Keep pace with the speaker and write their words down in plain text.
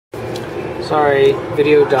Sorry,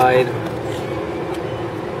 video died.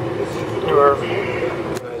 Or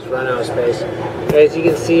I was run out of space. As you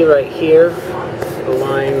can see right here, the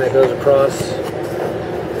line that goes across,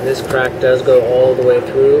 and this crack does go all the way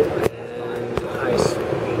through. And I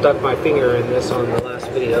stuck my finger in this on the last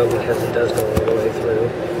video because it does go all the way through.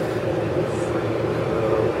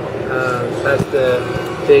 That's the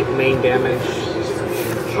big main damage.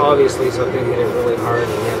 Obviously something hit it really hard,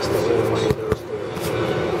 and yes, the whole money goes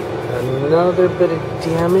through. Another bit of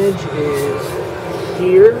damage is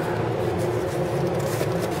here.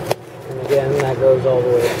 And again, that goes all the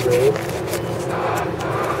way through.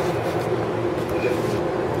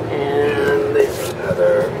 And the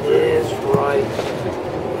other is right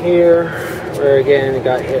here, where again it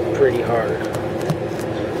got hit pretty hard.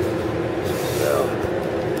 So,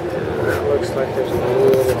 that looks like there's a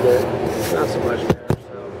little bit, not so much there.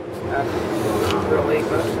 Not really,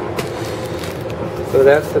 but so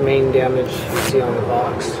that's the main damage you see on the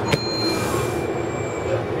box.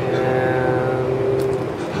 And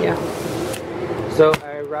yeah, so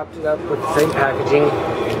I wrapped it up with the same packaging,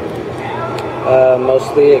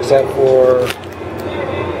 mostly except for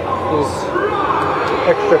these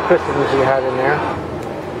extra cushions you had in there.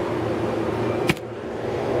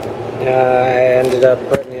 I ended up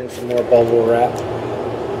putting in some more bubble wrap.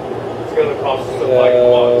 It's going to cost us like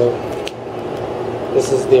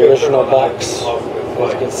this is the original box.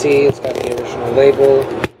 As you can see, it's got the original label.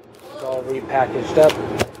 It's all repackaged up,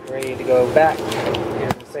 ready to go back in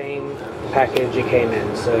the same package it came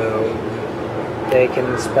in. So they can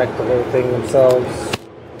inspect the whole thing themselves.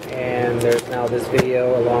 And there's now this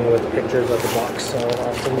video along with pictures of the box. So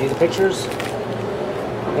I'll send you the pictures.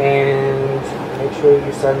 And make sure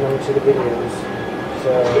you send them to the videos.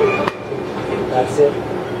 So that's it.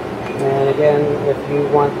 And again, if you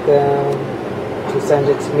want them to send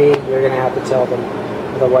it to me, you're going to have to tell them.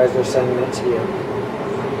 Otherwise, they're sending it to you.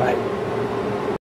 Bye.